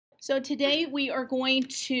So today we are going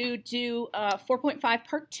to do 4.5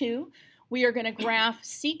 part 2. We are going to graph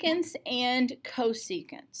secants and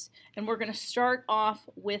cosecants. And we're going to start off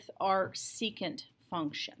with our secant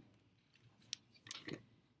function.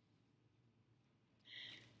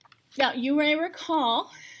 Now you may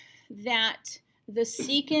recall that the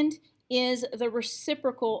secant is the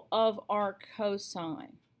reciprocal of our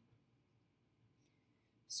cosine.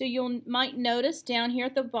 So you might notice down here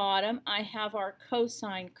at the bottom I have our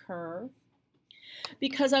cosine curve.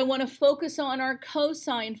 Because I want to focus on our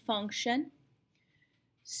cosine function,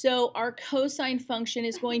 so our cosine function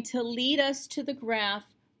is going to lead us to the graph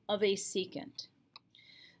of a secant.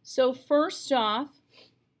 So first off,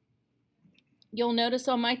 you'll notice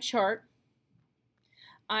on my chart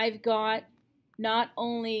I've got not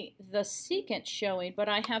only the secant showing, but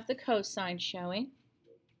I have the cosine showing.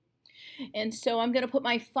 And so I'm going to put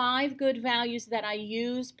my 5 good values that I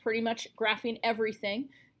use pretty much graphing everything.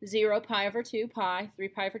 0, pi over 2, pi, 3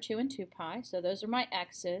 pi over 2, and 2 pi. So those are my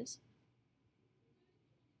x's.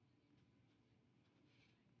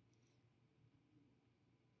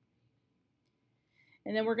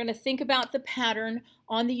 And then we're going to think about the pattern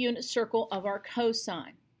on the unit circle of our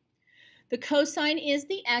cosine. The cosine is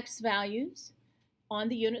the x values on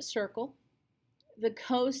the unit circle. The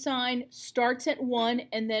cosine starts at 1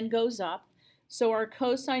 and then goes up. So our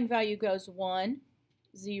cosine value goes 1,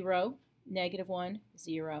 0, -1,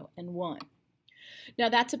 0, and 1. Now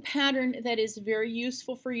that's a pattern that is very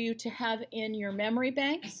useful for you to have in your memory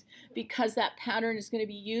banks because that pattern is going to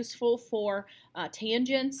be useful for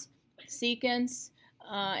tangents, secants,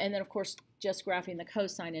 and then of course just graphing the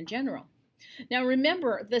cosine in general. Now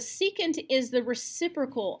remember, the secant is the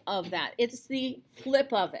reciprocal of that. It's the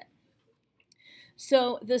flip of it.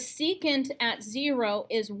 So the secant at 0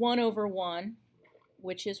 is 1 over 1,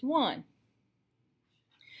 which is 1.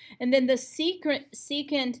 And then the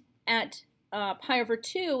secant at pi over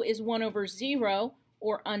 2 is 1 over 0,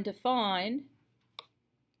 or undefined.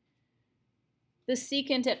 The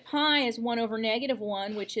secant at pi is 1 over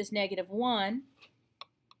 -1, which is -1.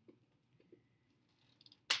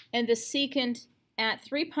 And the secant at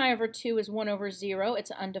 3 pi over 2 is 1 over 0,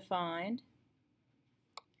 it's undefined.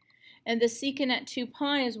 And the secant at 2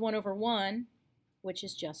 pi is 1 over 1, which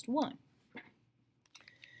is just 1.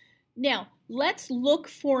 Now, let's look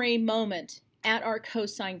for a moment at our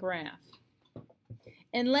cosine graph.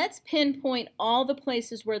 And let's pinpoint all the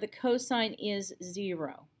places where the cosine is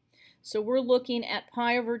 0. So we're looking at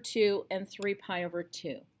pi over 2 and 3 pi over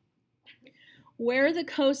 2. Where the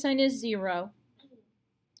cosine is 0,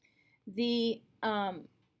 the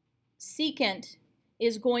secant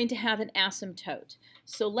is going to have an asymptote.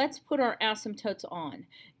 So let's put our asymptotes on.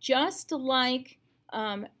 Just like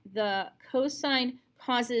the cosine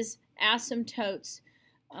causes asymptotes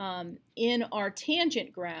in our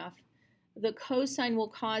tangent graph, the cosine will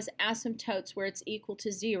cause asymptotes where it's equal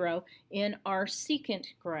to 0 in our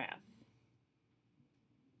secant graph.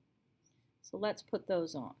 So let's put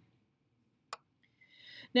those on.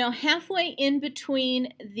 Now halfway in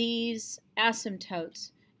between these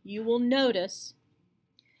asymptotes, you will notice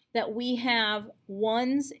that we have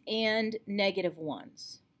 1s and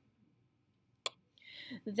 -1s.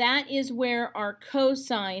 That is where our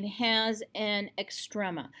cosine has an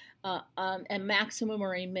extrema, a maximum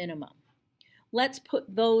or a minimum. Let's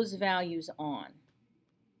put those values on.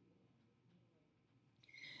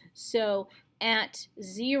 So at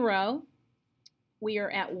 0, we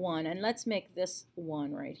are at 1, and let's make this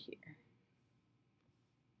 1 right here.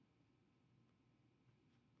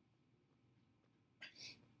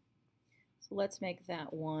 So let's make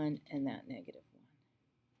that 1 and that -1.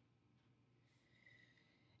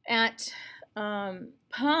 At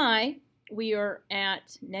pi, we are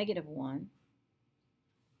at -1.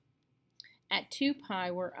 At 2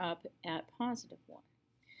 pi, we're up at +1.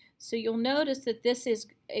 So you'll notice that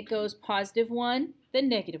it goes +1, then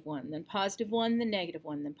 -1, then +1, then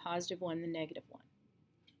 -1, then +1, then -1.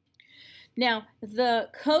 Now, the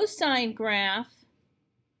cosine graph,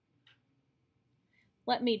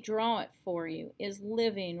 let me draw it for you, is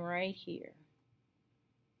living right here.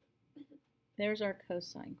 There's our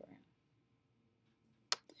cosine graph.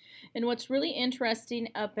 And what's really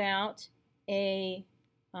interesting about a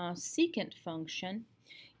secant function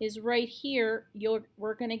is right here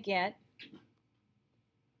we're going to get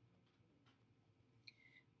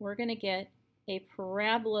a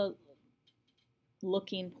parabola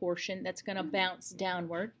looking portion that's going to bounce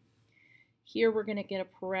downward. Here we're going to get a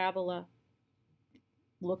parabola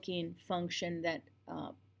looking function that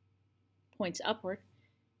points upward,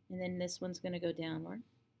 and then this one's going to go downward,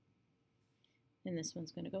 and this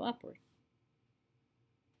one's going to go upward.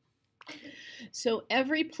 So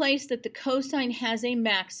every place that the cosine has a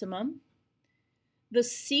maximum, the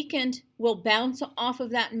secant will bounce off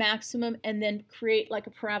of that maximum and then create like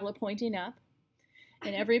a parabola pointing up.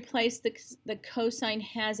 And every place the cosine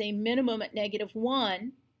has a minimum at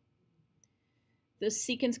 -1, the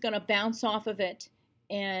secant's going to bounce off of it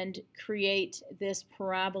and create this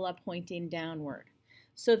parabola pointing downward.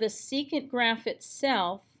 So the secant graph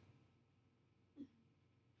itself,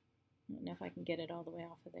 I don't know if I can get it all the way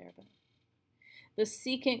off of there, but the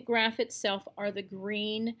secant graph itself are the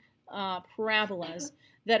green parabolas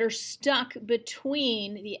that are stuck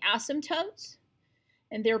between the asymptotes,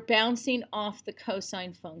 and they're bouncing off the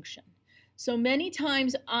cosine function. So many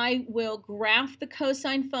times I will graph the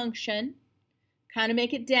cosine function, kind of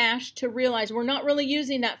make it dashed to realize we're not really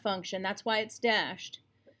using that function. That's why it's dashed.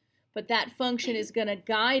 But that function is going to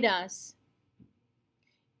guide us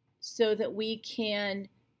so that we can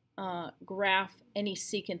graph any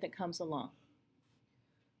secant that comes along.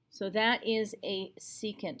 So that is a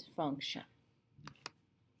secant function.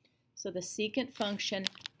 So the secant function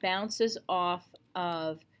bounces off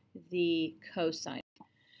of the cosine.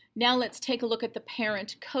 Now let's take a look at the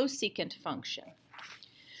parent cosecant function.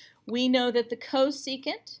 We know that the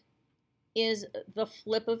cosecant is the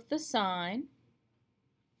flip of the sine.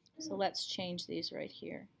 So let's change these right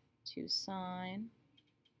here to sine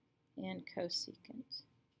and cosecant.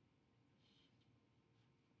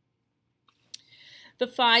 The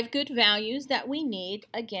 5 good values that we need,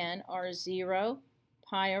 again, are 0,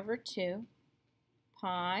 pi over 2,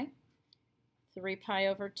 pi, 3 pi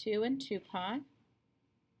over 2, and 2 pi.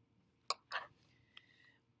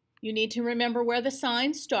 You need to remember where the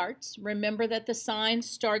sine starts. Remember that the sine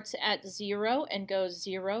starts at 0 and goes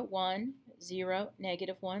 0, 1, 0,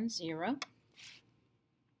 -1, 0.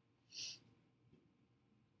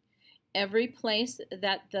 Every place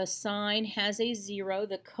that the sine has a 0,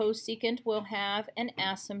 the cosecant will have an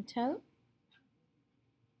asymptote.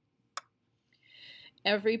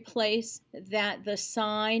 Every place that the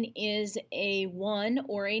sine is a 1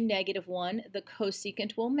 or a -1, the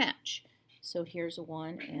cosecant will match. So here's a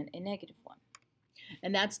 1 and a -1.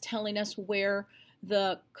 And that's telling us where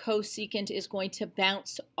the cosecant is going to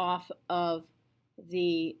bounce off of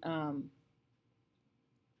the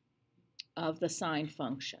sine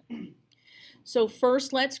function. So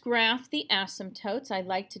first let's graph the asymptotes. I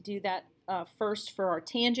like to do that first for our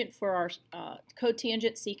tangent, for our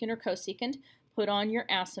cotangent, secant, or cosecant. Put on your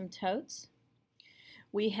asymptotes.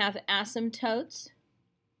 We have asymptotes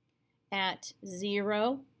at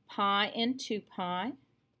 0, pi, and 2 pi.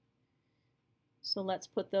 So let's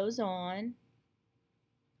put those on.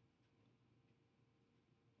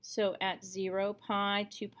 So at 0, pi,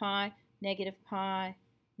 2 pi, -pi,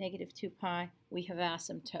 -2 pi, we have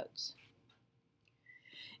asymptotes.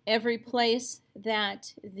 Every place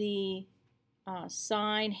that the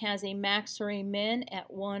sine has a max or a min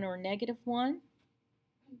at 1 or -1,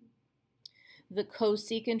 the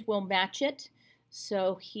cosecant will match it.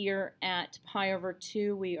 So here at pi over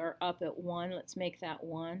 2, we are up at 1. Let's make that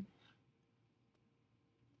 1.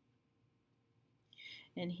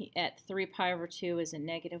 And at 3 pi over 2 is a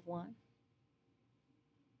 -1.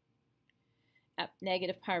 At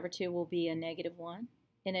 -pi over 2 will be a -1.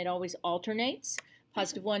 And it always alternates.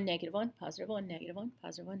 +1, -1, +1, -1,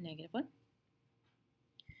 +1, -1.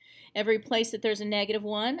 Every place that there's a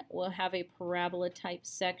 -1 will have a parabola type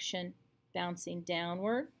section bouncing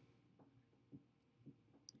downward.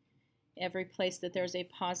 Every place that there's a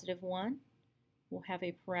 +1 will have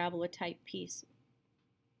a parabola type piece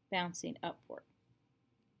bouncing upward.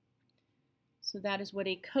 So that is what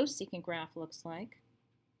a cosecant graph looks like.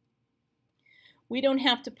 We don't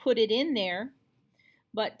have to put it in there,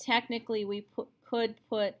 but technically we could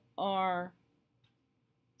put our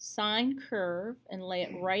sine curve and lay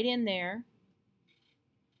it right in there.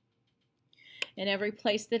 And every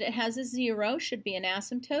place that it has a 0 should be an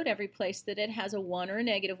asymptote. Every place that it has a 1 or a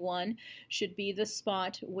 -1 should be the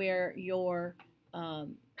spot where your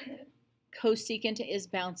cosecant is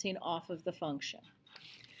bouncing off of the function.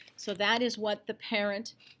 So that is what the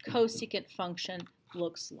parent cosecant function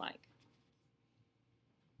looks like.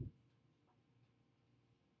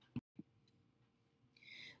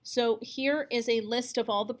 So here is a list of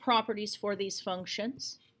all the properties for these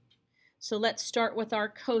functions. So let's start with our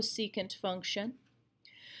cosecant function.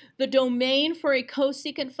 The domain for a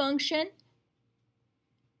cosecant function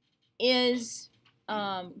is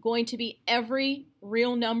going to be every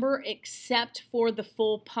real number except for the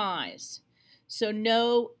full pi's. So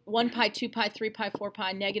no 1 pi, 2 pi, 3 pi, 4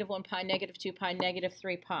 pi, -1 pi, -2 pi,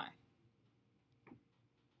 -3 pi.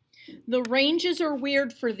 The ranges are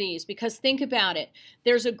weird for these because think about it.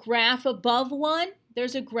 There's a graph above 1,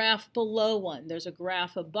 there's a graph below 1. There's a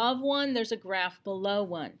graph above 1. There's a graph below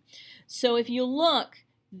 1. So if you look,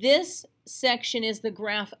 this section is the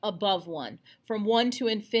graph above 1, from 1 to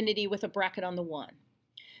infinity with a bracket on the 1.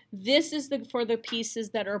 This is for the pieces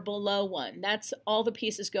that are below 1. That's all the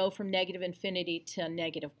pieces go from negative infinity to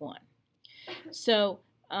negative 1. So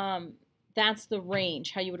that's the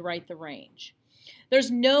range, how you would write the range. There's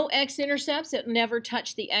no x-intercepts. It never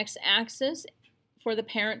touch the x-axis for the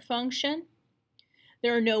parent function.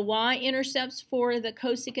 There are no y-intercepts for the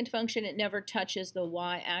cosecant function. It never touches the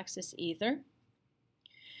y-axis either.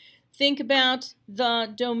 Think about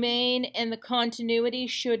the domain and the continuity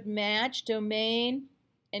should match. Domain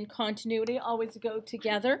and continuity always go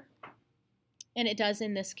together, and it does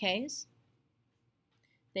in this case.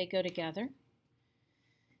 They go together.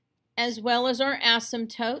 As well as our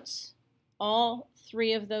asymptotes, all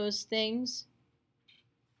three of those things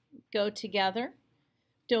go together.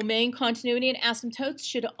 Domain, continuity, and asymptotes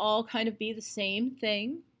should all kind of be the same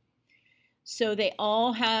thing. So they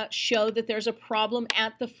all show that there's a problem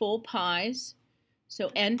at the full pi's. So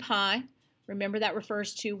n pi, remember that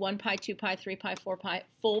refers to 1 pi, 2 pi, 3 pi, 4 pi,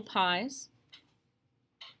 full pi's.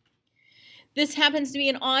 This happens to be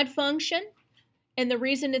an odd function, and the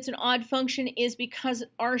reason it's an odd function is because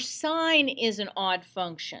our sine is an odd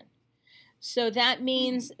function. So that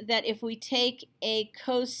means that if we take a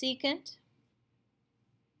cosecant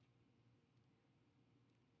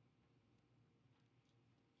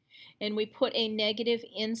and we put a negative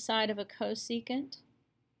inside of a cosecant,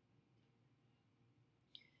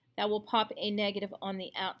 that will pop a negative on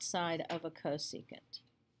the outside of a cosecant.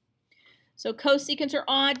 So cosecants are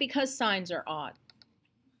odd because sines are odd.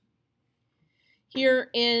 Here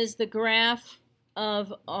is the graph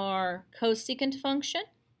of our cosecant function.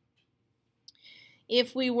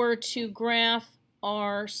 If we were to graph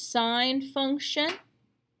our sine function,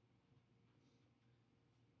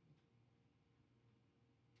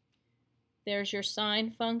 there's your sine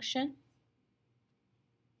function.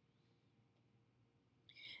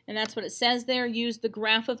 And that's what it says there. Use the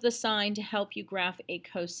graph of the sine to help you graph a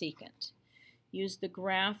cosecant. Use the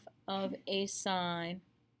graph of a sine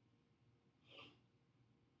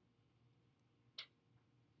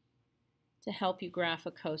to help you graph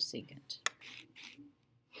a cosecant.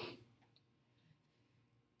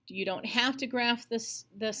 You don't have to graph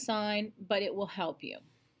the sine, but it will help you.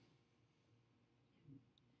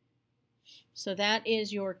 So that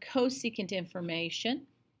is your cosecant information.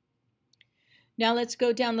 Now let's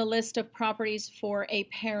go down the list of properties for a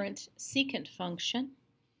parent secant function.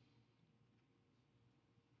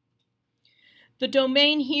 The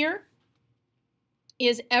domain here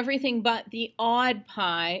is everything but the odd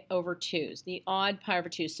pi over 2's, the odd pi over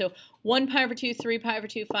 2. So 1 pi over 2, 3 pi over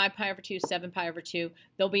 2, 5 pi over 2, 7 pi over 2,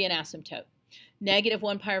 they'll be an asymptote. Negative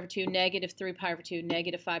 1 pi over 2, negative 3 pi over 2,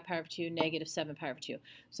 negative 5 pi over 2, negative 7 pi over 2.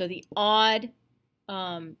 So the odd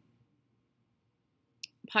pi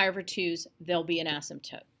over 2's, they'll be an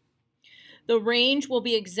asymptote. The range will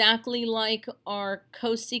be exactly like our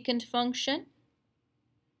cosecant function.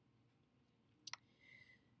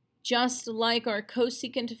 Just like our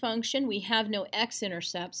cosecant function, we have no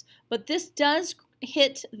x-intercepts, but this does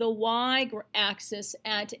hit the y-axis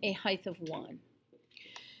at a height of 1.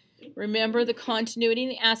 Remember, the continuity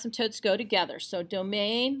and the asymptotes go together. So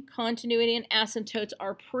domain, continuity, and asymptotes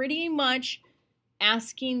are pretty much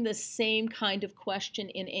asking the same kind of question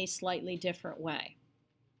in a slightly different way.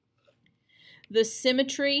 The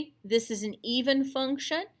symmetry, this is an even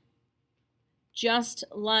function, just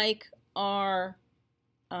like our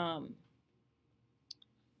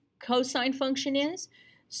cosine function is.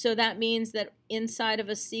 So that means that inside of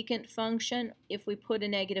a secant function, if we put a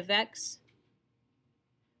negative x,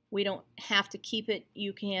 we don't have to keep it.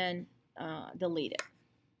 You can delete it.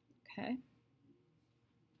 Okay.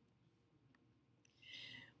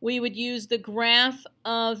 We would use the graph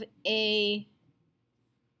of a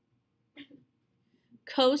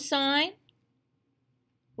cosine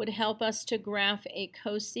would help us to graph a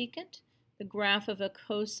cosecant. The graph of a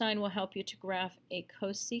cosine will help you to graph a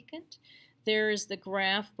cosecant. There is the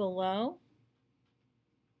graph below.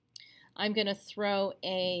 I'm going to throw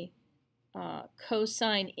a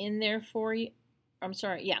cosine in there for you. I'm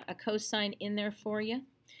sorry, yeah, a cosine in there for you.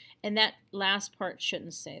 And that last part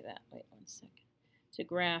shouldn't say that. Wait one second. To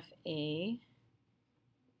graph a,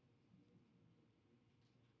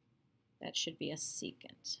 that should be a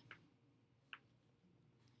secant.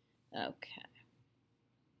 Okay.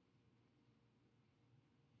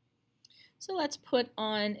 So let's put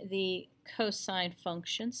on the cosine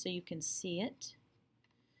function so you can see it.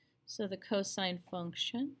 So the cosine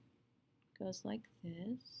function goes like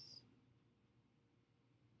this.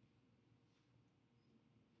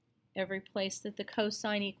 every place that the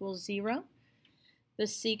cosine equals 0, the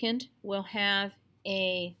secant will have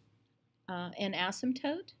an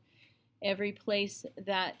asymptote. Every place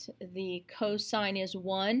that the cosine is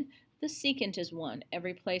 1, the secant is 1.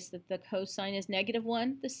 Every place that the cosine is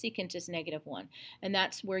 -1, the secant is -1. And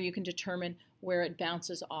that's where you can determine where it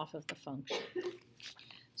bounces off of the function.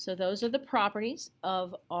 So those are the properties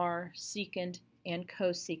of our secant and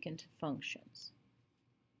cosecant functions.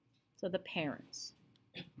 So the parents.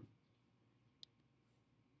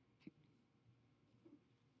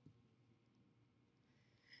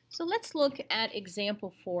 So let's look at example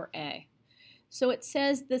 4a. So it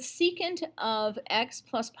says the secant of x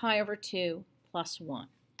plus pi over 2 plus 1.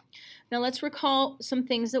 Now let's recall some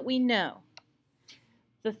things that we know.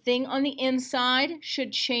 The thing on the inside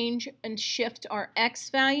should change and shift our x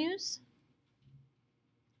values.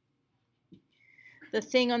 The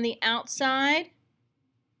thing on the outside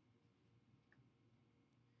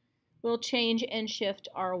will change and shift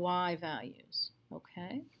our y values.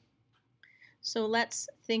 Okay? So let's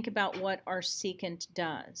think about what our secant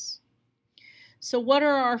does. So what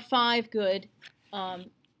are our 5 good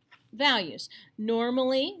values?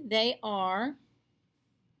 Normally they are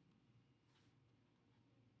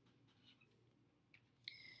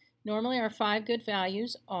our 5 good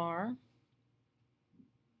values are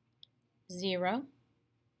 0,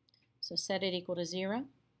 so set it equal to 0,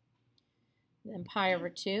 then pi over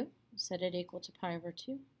 2, set it equal to pi over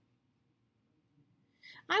 2.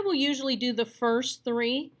 I will usually do the first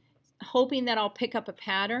 3, hoping that I'll pick up a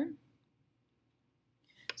pattern.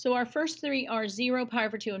 So our first 3 are 0, pi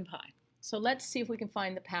over 2, and pi. So let's see if we can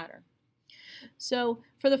find the pattern. So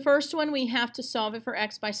for the first one, we have to solve it for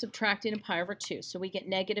x by subtracting a pi over 2. So we get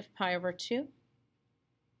negative pi over 2.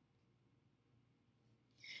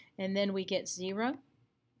 And then we get 0.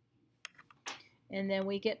 And then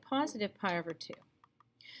we get positive pi over 2.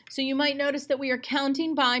 So you might notice that we are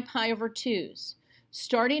counting by pi over 2's,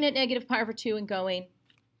 starting at negative pi over 2 and going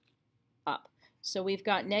up. So we've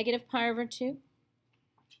got negative pi over 2,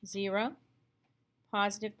 0,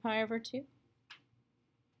 positive pi over 2,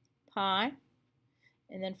 pi,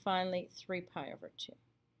 and then finally 3 pi over 2.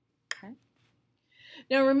 Okay.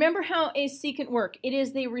 Now remember how a secant works. It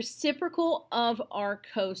is the reciprocal of our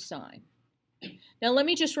cosine. Now let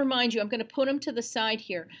me just remind you, I'm going to put them to the side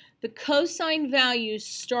here. The cosine values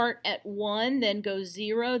start at 1, then go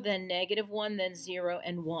 0, then -1, then 0,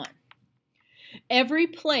 and 1. Every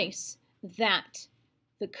place that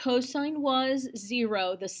the cosine was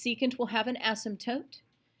 0, the secant will have an asymptote.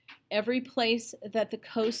 Every place that the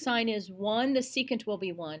cosine is 1, the secant will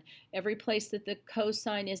be 1. Every place that the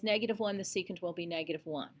cosine is -1, the secant will be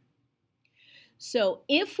 -1. So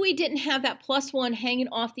if we didn't have that plus 1 hanging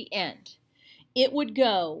off the end, it would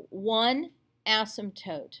go 1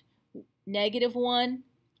 asymptote, -1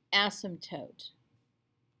 asymptote.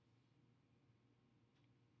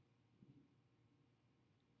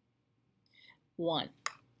 One.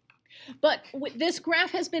 But this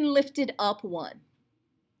graph has been lifted up 1.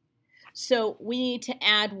 So we need to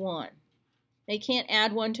add 1. Now you can't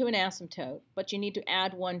add 1 to an asymptote, but you need to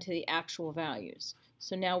add 1 to the actual values.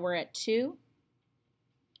 So now we're at 2,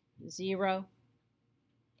 0,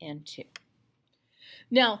 and 2.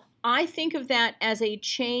 Now, I think of that as a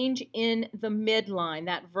change in the midline,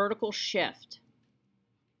 that vertical shift.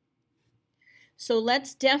 So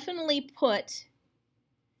let's definitely put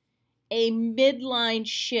a midline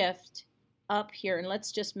shift up here, and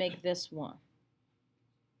let's just make this 1.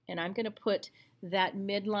 And I'm going to put that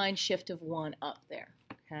midline shift of 1 up there,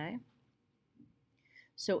 okay?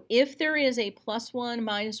 So if there is a +1,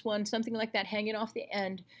 -1, something like that hanging off the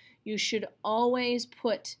end, you should always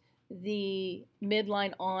put the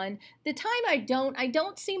midline on. The time I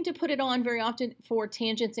don't seem to put it on very often for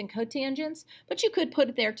tangents and cotangents, but you could put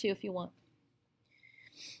it there too if you want.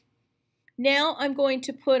 Now I'm going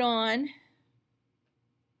to put on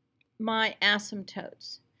my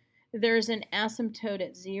asymptotes. There's an asymptote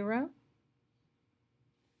at 0.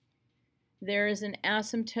 There is an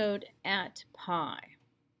asymptote at pi.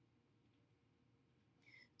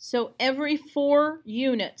 So every 4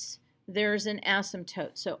 units, there's an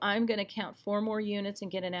asymptote. So I'm going to count 4 more units and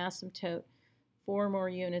get an asymptote, 4 more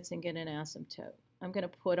units and get an asymptote. I'm going to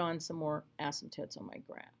put on some more asymptotes on my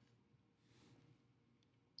graph.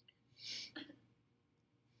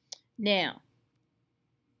 Now,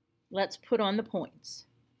 let's put on the points.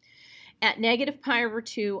 At negative pi over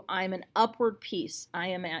 2, I'm an upward piece. I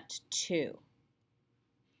am at 2.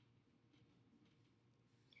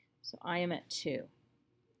 So I am at 2.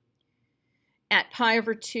 At pi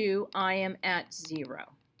over 2, I am at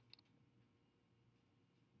 0.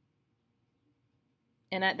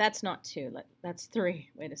 And that's not 2. That's 3.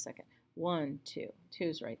 Wait a second. 1, 2.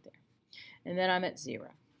 2's right there. And then I'm at 0.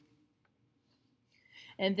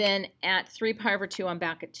 And then at 3 pi over 2, I'm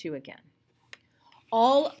back at 2 again.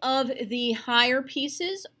 All of the higher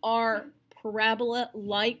pieces are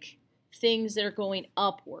parabola-like things that are going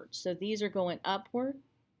upward. So these are going upward.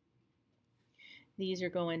 These are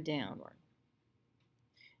going downward.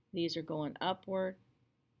 These are going upward.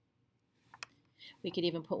 We could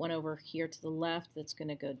even put one over here to the left that's going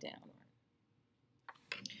to go downward.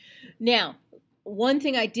 Now, one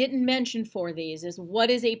thing I didn't mention for these is what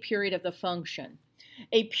is a period of the function.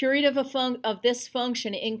 A period of this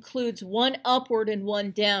function includes one upward and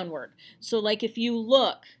one downward. So like if you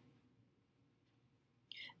look,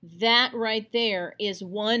 that right there is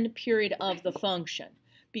one period of the function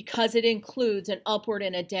because it includes an upward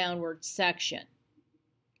and a downward section.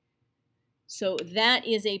 So that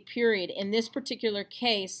is a period. In this particular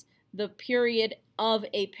case, the period of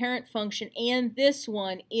a parent function and this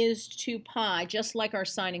one is 2 pi, just like our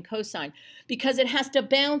sine and cosine, because it has to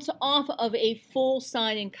bounce off of a full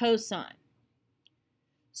sine and cosine.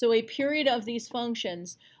 So a period of these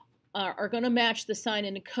functions are going to match the sine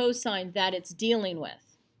and the cosine that it's dealing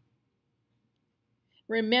with.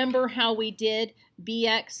 Remember how we did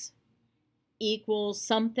bx equals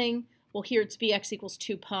something? Well, here it's bx equals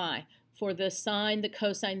 2 pi for the sine, the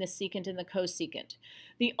cosine, the secant, and the cosecant.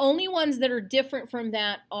 The only ones that are different from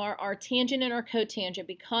that are our tangent and our cotangent.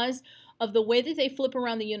 Because of the way that they flip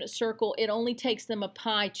around the unit circle, it only takes them a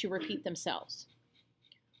pi to repeat themselves.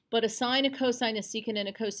 But a sine, a cosine, a secant, and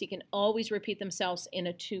a cosecant always repeat themselves in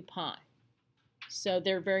a 2 pi. So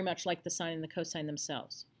they're very much like the sine and the cosine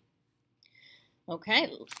themselves.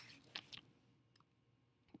 Okay.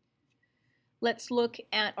 Let's look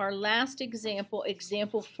at our last example,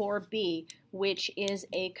 example 4b, which is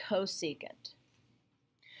a cosecant.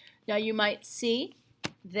 Now you might see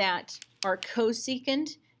that our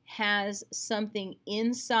cosecant has something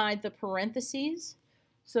inside the parentheses.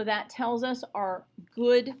 So that tells us our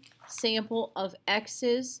good sample of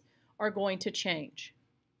x's are going to change.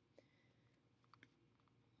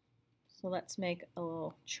 So let's make a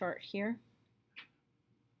little chart here.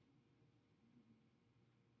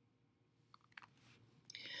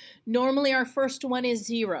 Normally our first one is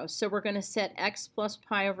 0, so we're going to set x plus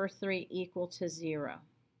pi over 3 equal to 0.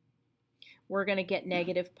 We're going to get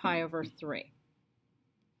negative pi over 3.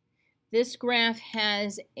 This graph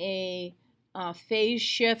has a phase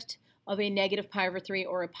shift of a negative pi over 3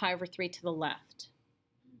 or a pi over 3 to the left.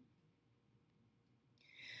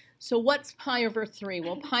 So what's pi over 3?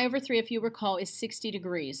 Well, pi over 3, if you recall, is 60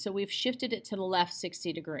 degrees. So we've shifted it to the left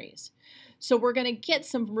 60 degrees. So we're going to get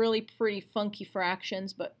some really pretty funky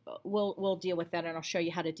fractions, but we'll deal with that, and I'll show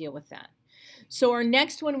you how to deal with that. So our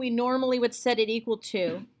next one, we normally would set it equal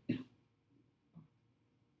to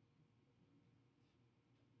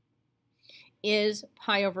is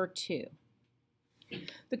pi over 2.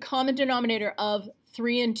 The common denominator of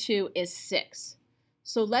 3 and 2 is 6.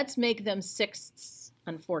 So let's make them sixths,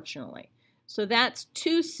 unfortunately. So that's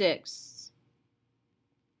 2 sixths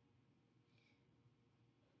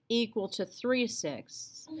equal to 3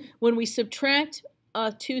 sixths. When we subtract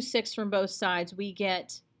 2 sixths from both sides, we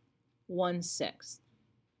get 1 sixth.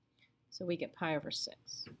 So we get pi over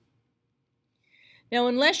 6. Now,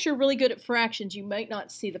 unless you're really good at fractions, you might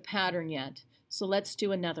not see the pattern yet. So let's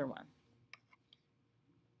do another one.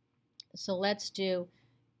 So let's do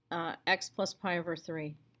x plus pi over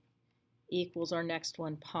 3 equals our next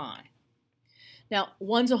one, pi. Now,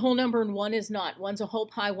 one's a whole number and one is not. One's a whole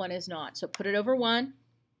pi, one is not. So put it over 1,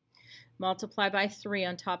 multiply by 3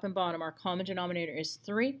 on top and bottom. Our common denominator is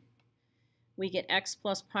 3. We get x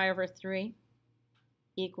plus pi over 3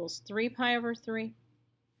 equals 3 pi over 3.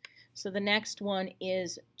 So the next one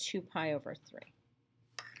is 2 pi over 3.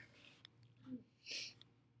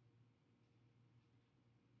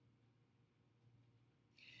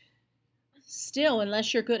 Still,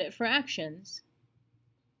 unless you're good at fractions,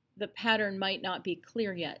 the pattern might not be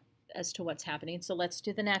clear yet as to what's happening. So let's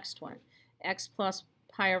do the next one. X plus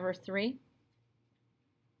pi over 3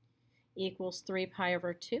 equals 3 pi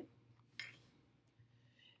over 2.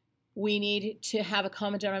 We need to have a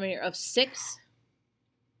common denominator of 6.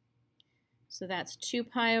 So that's 2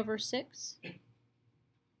 pi over 6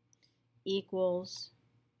 equals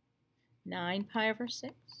 9 pi over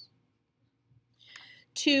 6.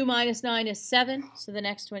 2 minus 9 is 7, so the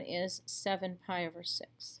next one is 7 pi over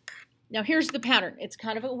 6. Now here's the pattern. It's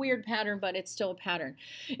kind of a weird pattern, but it's still a pattern.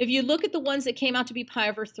 If you look at the ones that came out to be pi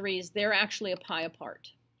over 3s, they're actually a pi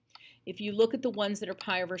apart. If you look at the ones that are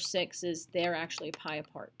pi over 6s, they're actually a pi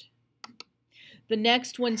apart. The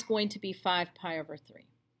next one's going to be 5 pi over 3.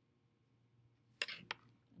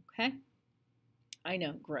 Okay? I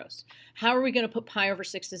know, gross. How are we going to put pi over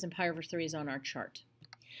 6s and pi over 3s on our chart?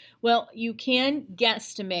 Well, you can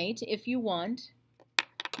guesstimate if you want.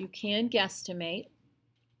 You can guesstimate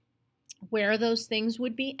where those things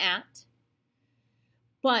would be at.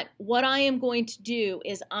 But what I am going to do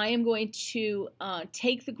is I am going to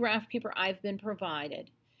take the graph paper I've been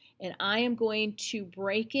provided, and I am going to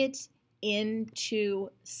break it into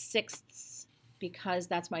sixths because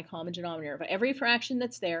that's my common denominator. But every fraction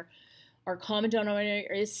that's there, our common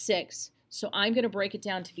denominator is 6, so I'm going to break it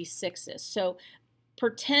down to be sixes. So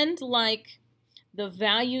pretend like the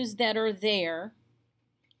values that are there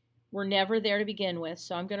were never there to begin with,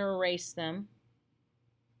 so I'm going to erase them.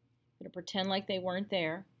 I'm going to pretend like they weren't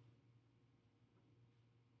there.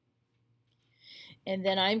 And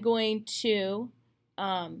then I'm going to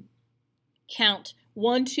count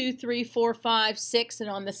 1, 2, 3, 4, 5, 6, and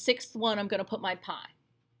on the sixth one I'm going to put my pi.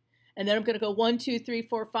 And then I'm going to go 1, 2, 3,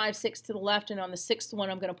 4, 5, 6 to the left, and on the sixth one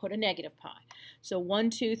I'm going to put a negative pi. So 1,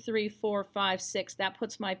 2, 3, 4, 5, 6, that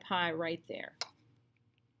puts my pi right there.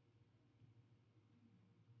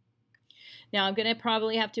 Now I'm going to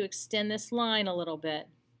probably have to extend this line a little bit.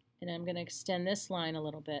 And I'm going to extend this line a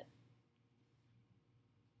little bit.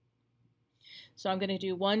 So I'm going to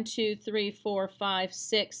do 1, 2, 3, 4, 5,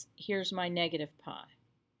 6. Here's my negative pi.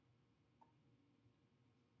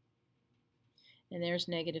 And there's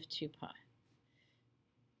negative 2 pi.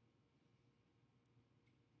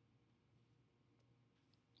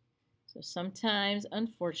 So sometimes,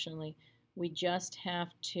 unfortunately, we just have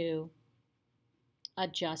to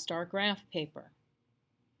adjust our graph paper.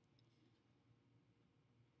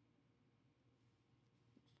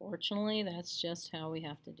 Fortunately, that's just how we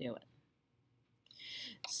have to do it.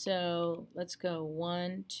 So let's go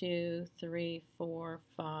 1, 2, 3, 4,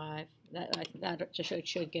 5. That just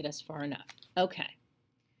should get us far enough. Okay.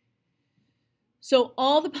 So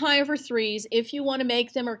all the pi over 3's, if you want to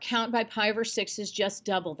make them or count by pi over 6's, just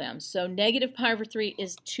double them. So negative pi over 3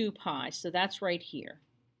 is 2 pi, so that's right here.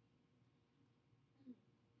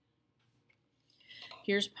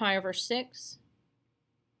 Here's pi over 6.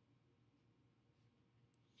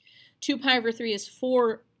 2 pi over 3 is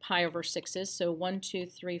 4 pi over 6's, so 1, 2,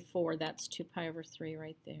 3, 4, that's 2 pi over 3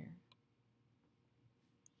 right there.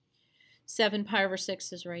 7 pi over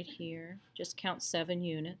 6 is right here. Just count 7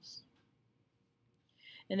 units.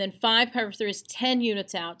 And then 5 pi over 3 is 10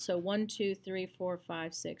 units out, so 1, 2, 3, 4,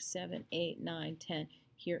 5, 6, 7, 8, 9, 10.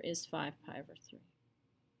 Here is 5 pi over 3.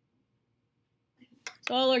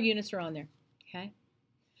 So all our units are on there, okay?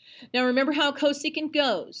 Now remember how cosecant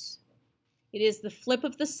goes. It is the flip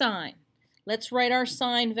of the sign. Let's write our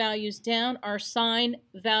sign values down. Our sign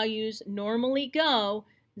values normally go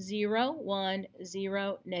 0, 1,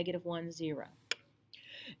 0, negative 1, 0.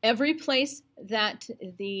 Every place that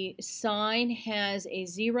the sign has a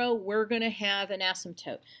 0, we're going to have an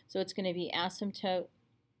asymptote. So it's going to be asymptote,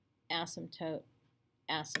 asymptote,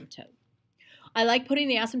 asymptote. I like putting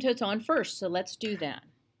the asymptotes on first, so let's do that.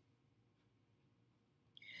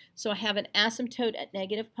 So I have an asymptote at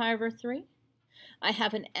negative pi over 3. I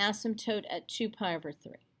have an asymptote at 2 pi over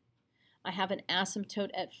 3. I have an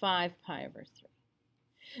asymptote at 5 pi over 3.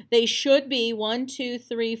 They should be 1, 2,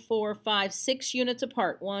 3, 4, 5, 6 units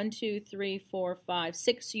apart. 1, 2, 3, 4, 5,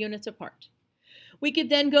 6 units apart. We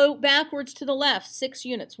could then go backwards to the left, 6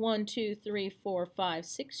 units. 1, 2, 3, 4, 5,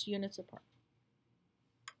 6 units apart.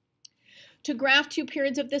 To graph 2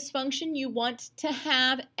 periods of this function, you want to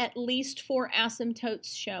have at least 4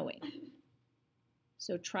 asymptotes showing.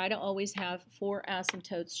 So try to always have 4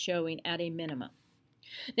 asymptotes showing at a minimum.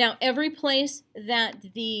 Now, every place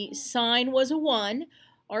that the sign was a 1,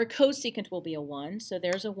 our cosecant will be a 1. So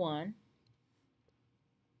there's a 1.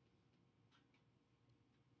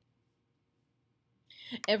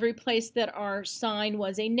 Every place that our sign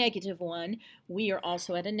was a negative 1, we are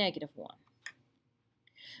also at a negative 1.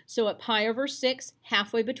 So at pi over 6,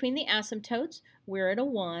 halfway between the asymptotes, we're at a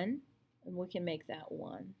 1, and we can make that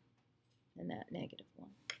 1 and that negative 1.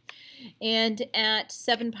 And at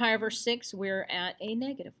 7 pi over 6, we're at a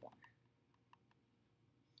negative 1.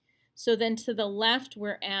 So then to the left,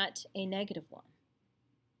 we're at a negative 1.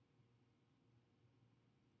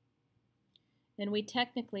 And we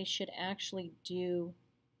technically should actually do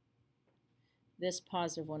this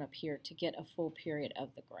positive 1 up here to get a full period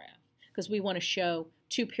of the graph. Because we want to show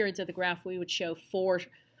 2 periods of the graph, we would show four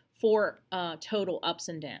total ups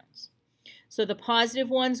and downs. So the positive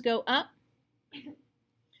ones go up,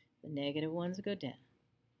 the negative ones go down.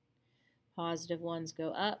 Positive ones go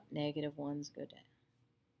up, negative ones go down.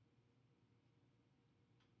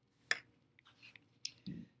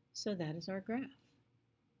 So that is our graph.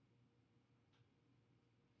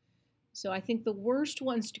 So I think the worst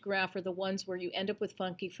ones to graph are the ones where you end up with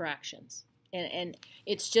funky fractions. And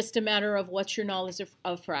it's just a matter of what's your knowledge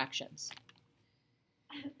of fractions.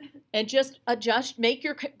 And just adjust, make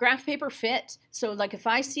your graph paper fit. So like if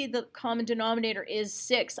I see the common denominator is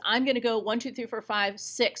 6, I'm going to go 1, 2, 3, 4, 5,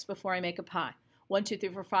 6 before I make a pi. 1, 2, 3,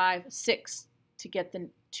 4, 5, 6 to get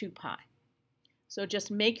the 2 pi. So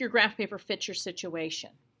just make your graph paper fit your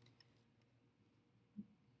situation.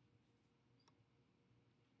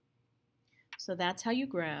 So that's how you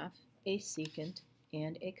graph a secant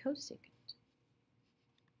and a cosecant.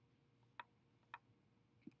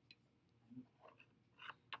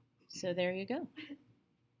 So there you go.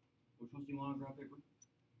 Which ones do you want on graph paper?